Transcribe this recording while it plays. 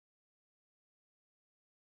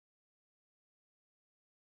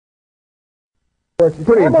It's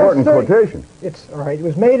pretty important quotation. It's all right. It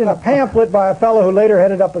was made in a pamphlet by a fellow who later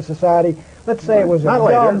headed up a society. Let's say it was not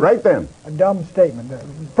later, right then. A dumb statement. The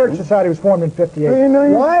Birch Society was formed in '58. No.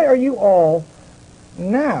 Why are you all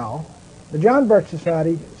now, the John Birch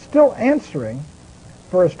Society, still answering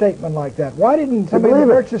for a statement like that? Why didn't somebody in the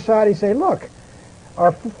Birch Society say, look,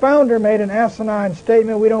 our founder made an asinine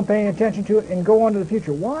statement, we don't pay any attention to it, and go on to the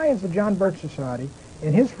future? Why is the John Birch Society,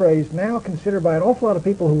 in his phrase, now considered by an awful lot of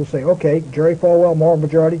people who will say, okay, Jerry Falwell, moral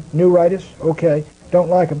majority, new rightists, okay, don't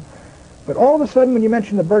like him. But all of a sudden, when you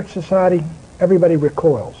mention the Birch Society, everybody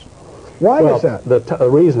recoils. Why is that? The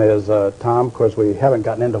reason is, Tom, of course, we haven't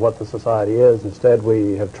gotten into what the society is. Instead,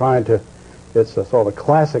 we have tried to, it's a sort of a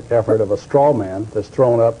classic effort of a straw man that's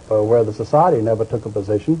thrown up where the society never took a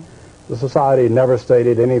position. The society never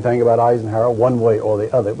stated anything about Eisenhower one way or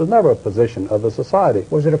the other. It was never a position of the society.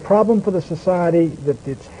 Was it a problem for the society that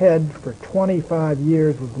its head for 25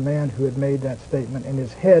 years was the man who had made that statement, and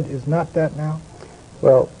his head is not that now?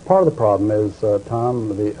 Well, part of the problem is, Tom,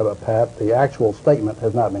 Pat, the actual statement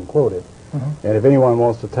has not been quoted. And if anyone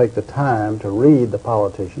wants to take the time to read the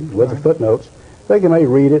politician with the footnotes, they may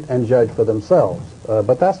read it and judge for themselves.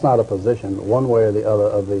 But that's not a position one way or the other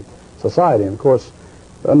of the society. And of course,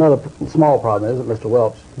 another small problem is that Mr.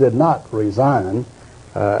 Welch did not resign.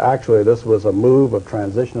 Actually, this was a move of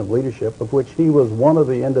transition of leadership of which he was one of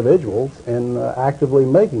the individuals in actively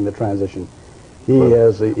making the transition. He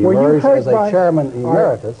has emerged as a chairman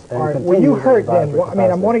emeritus and continues. Were you hurt then? I mean,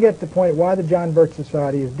 I want to get to the point why the John Birch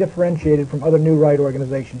Society is differentiated from other new right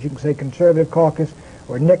organizations. You can say Conservative Caucus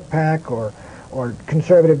or NICPAC or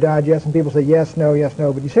Conservative Digest, and people say yes, no,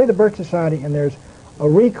 but you say the Birch Society and there's a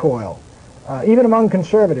recoil. Even among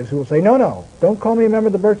conservatives who will say, no, don't call me a member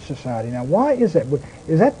of the Birch Society. Now, why is that?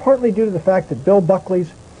 Is that partly due to the fact that Bill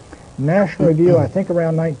Buckley's National Review, I think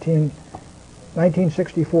around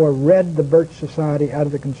 1964, read the Birch Society out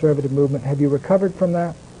of the conservative movement? Have you recovered from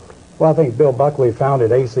that? Well, I think Bill Buckley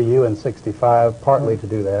founded ACU in '65 partly to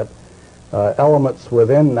do that. Elements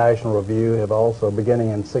within National Review have also, beginning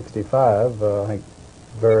in '65, I think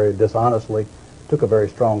very dishonestly, took a very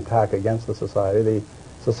strong tack against the society. The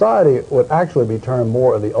society would actually be termed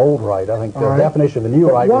more of the old right. I think the definition of the new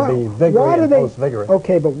right would be vigorous and post-vigorous.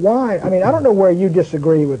 Okay, but why? I mean, I don't know where you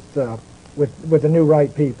disagree with the new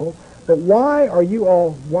right people, but why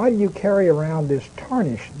do you carry around this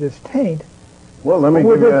tarnish, this taint? Well, let me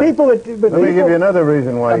give you another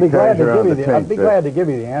reason why he carries around the taint. I'd be glad to give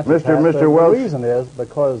you the answer, Mr. Welch. The reason is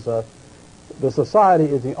because the society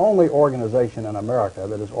is the only organization in America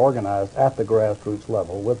that is organized at the grassroots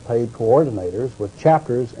level with paid coordinators, with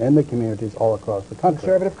chapters in the communities all across the country.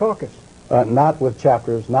 Conservative Caucus. Not with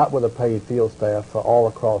chapters, not with a paid field staff all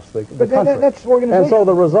across the country. That's organization. And so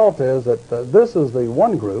the result is that this is the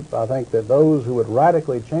one group, I think, that those who would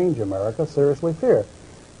radically change America seriously fear.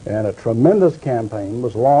 And a tremendous campaign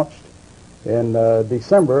was launched in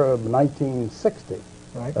December of 1960.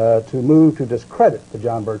 Right. To move to discredit the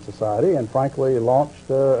John Birch Society, and frankly launched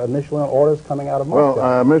initially on orders coming out of Moscow.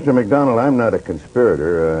 Well, Mr. McDonald, I'm not a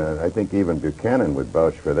conspirator. I think even Buchanan would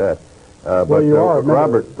vouch for that. Well, you are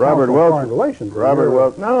Robert Welch.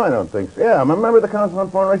 No, I don't think so. Yeah, I'm a member of the Council on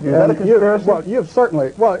Foreign Relations. Is that a conspiracy? You've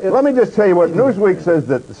certainly. Let me just tell you what Newsweek says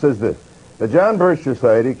this. The John Birch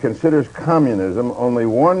Society considers communism only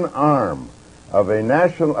one arm of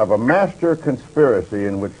a master conspiracy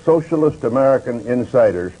in which socialist American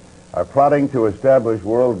insiders are plotting to establish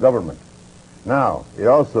world government. Now, it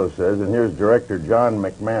also says, and here's Director John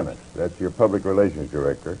McManus, that's your public relations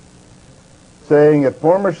director, saying that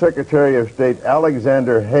former Secretary of State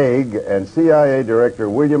Alexander Haig and CIA Director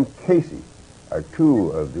William Casey are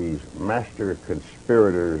two of these master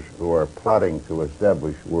conspirators who are plotting to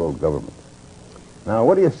establish world government. Now,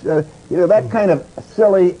 what do you that kind of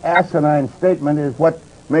silly, asinine statement is what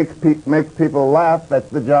makes people laugh. That's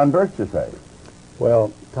the John Birch Society.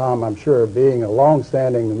 Well, Tom, I'm sure being a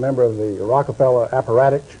long-standing member of the Rockefeller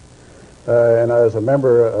apparatus and as a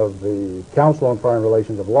member of the Council on Foreign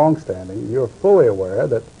Relations of long-standing, you're fully aware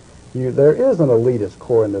that there is an elitist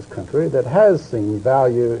core in this country that has seen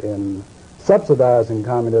value in subsidizing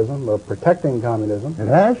communism, of protecting communism. It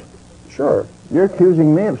has? Sure. You're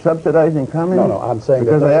accusing me of subsidizing communism? No, I'm saying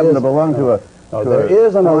because I happen to belong to a there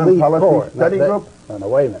is an elite core study group. No,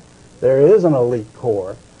 wait a minute. There is an elite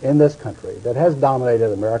core in this country that has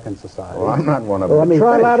dominated American society. Well, I'm not one of them. The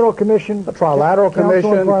Trilateral Commission. The Trilateral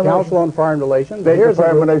Commission, Council on Foreign Relations. State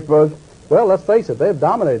Department, I suppose. Well, let's face it, they've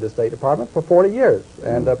dominated the State Department for 40 years,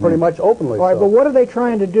 and pretty much openly so. All right, but what are they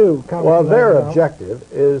trying to do? Well, their objective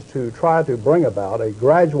is to try to bring about a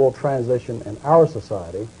gradual transition in our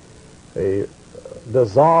society, a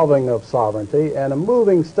dissolving of sovereignty and a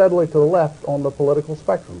moving steadily to the left on the political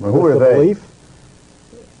spectrum. Well, who are they? Belief,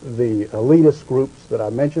 the elitist groups that I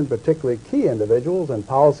mentioned, particularly key individuals and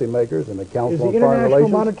policymakers in the Council on Foreign Relations. Is the International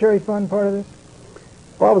Monetary Fund part of this?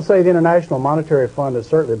 Well, I would say the International Monetary Fund has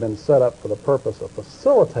certainly been set up for the purpose of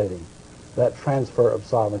facilitating that transfer of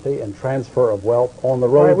sovereignty and transfer of wealth on the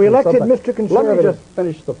road. All right, we elected Mr. Conservative. Let me just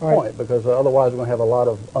finish the point, because otherwise we're going to have a lot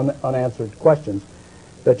of unanswered questions.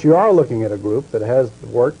 That you are looking at a group that has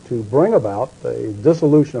worked to bring about a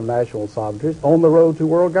dissolution of national sovereignties on the road to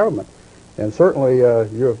world government. And certainly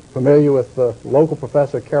you're familiar with local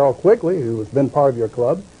professor Carroll Quigley, who has been part of your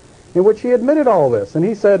club, in which he admitted all this. And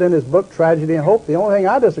he said in his book, Tragedy and Hope, the only thing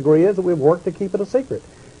I disagree is that we've worked to keep it a secret.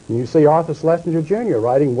 And you see Arthur Schlesinger Jr.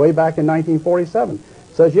 writing way back in 1947,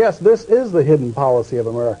 says, yes, this is the hidden policy of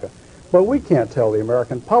America. But we can't tell the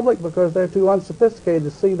American public because they're too unsophisticated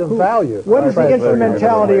to see the value. What is the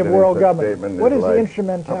instrumentality of world government? What is the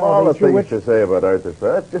instrumentality? All the things to say about Arthur.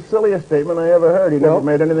 That's the silliest statement I ever heard. He never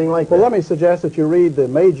made anything like that. Well, let me suggest that you read the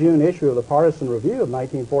May-June issue of the Partisan Review of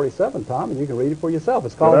 1947, Tom, and you can read it for yourself.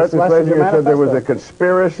 It's called Arthur Schlesinger said there was a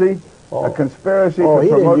conspiracy, to promote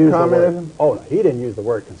communism. No, he didn't use the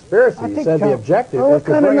word conspiracy. He said the objective is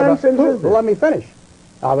to bring about... Well, let me finish.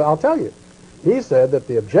 I'll tell you. He said that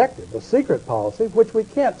the objective, the secret policy, which we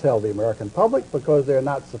can't tell the American public because they're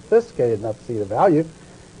not sophisticated enough to see the value,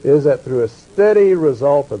 is that through a steady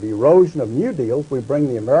result of erosion of New Deals, we bring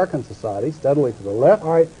the American society steadily to the left,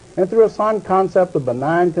 and through a sound concept of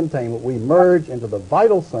benign containment, we merge into the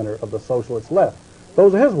vital center of the socialist left.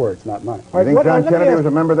 Those are his words, not mine. You think John Kennedy was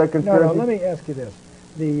a member of that conspiracy? No, let me ask you this.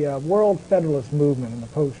 The World Federalist movement in the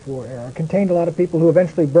post-war era contained a lot of people who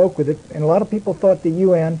eventually broke with it, and a lot of people thought the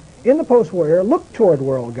UN in the post-war era looked toward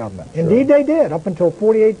world government. Sure. Indeed they did, up until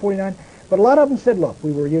 48, 49. But a lot of them said, look,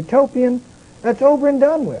 we were utopian. That's over and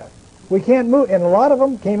done with. We can't move. And a lot of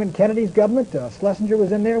them came in Kennedy's government. Schlesinger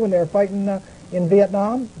was in there when they were fighting in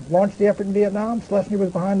Vietnam, launched the effort in Vietnam. Schlesinger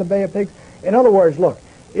was behind the Bay of Pigs. In other words, look,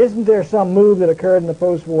 isn't there some move that occurred in the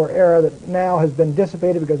post-war era that now has been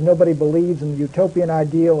dissipated because nobody believes in the utopian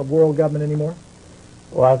ideal of world government anymore?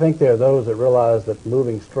 Well, I think there are those that realize that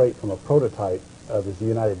moving straight from a prototype of the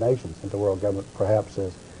United Nations into world government perhaps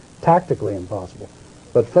is tactically impossible.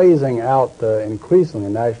 But phasing out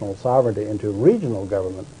increasingly national sovereignty into regional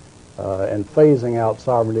government and phasing out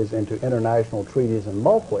sovereignties into international treaties in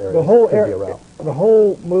multiple areas could be a route. The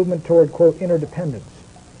whole movement toward, quote, interdependence.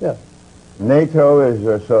 Yes. NATO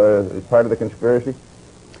is part of the conspiracy?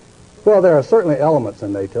 Well, there are certainly elements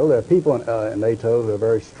in NATO. There are people in NATO who are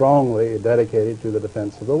very strongly dedicated to the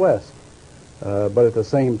defense of the West. But at the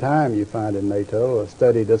same time, you find in NATO a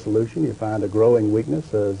steady dissolution. You find a growing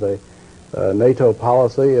weakness as a NATO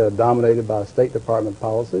policy dominated by State Department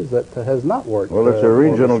policies that has not worked. Well, it's a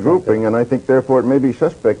regional grouping, and I think, therefore, it may be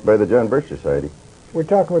suspect by the John Birch Society. We're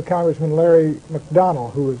talking with Congressman Larry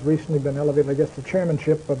McDonald, who has recently been elevated, I guess, to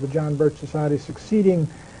chairmanship of the John Birch Society, succeeding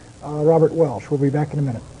Robert Welsh. We'll be back in a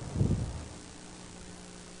minute.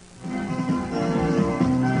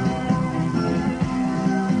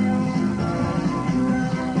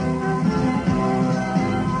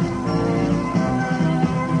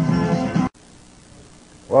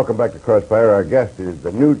 Welcome back to Crossfire. Our guest is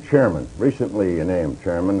the new chairman, recently named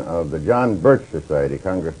chairman of the John Birch Society,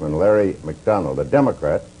 Congressman Larry McDonald, a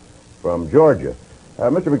Democrat from Georgia.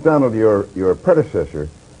 Mr. McDonald, your predecessor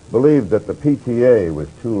believed that the PTA was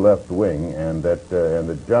too left-wing and that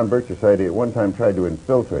the John Birch Society at one time tried to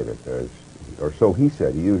infiltrate it, or so he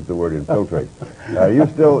said. He used the word infiltrate.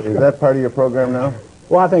 Is that part of your program now?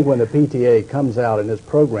 Well, I think when the PTA comes out in its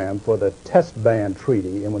program for the test ban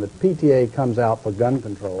treaty, and when the PTA comes out for gun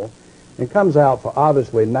control, and comes out for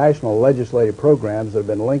obviously national legislative programs that have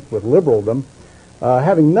been linked with liberaldom,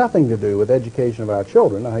 having nothing to do with education of our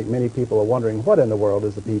children, I think many people are wondering what in the world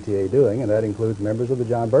is the PTA doing, and that includes members of the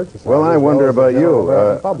John Birch Society. Well, I wonder about you.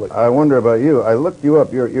 I wonder about you. I looked you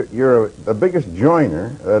up. You're the biggest joiner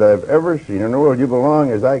that I've ever seen in the world. You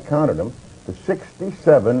belong, as I counted them, to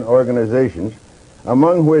 67 organizations,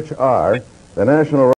 among which are the National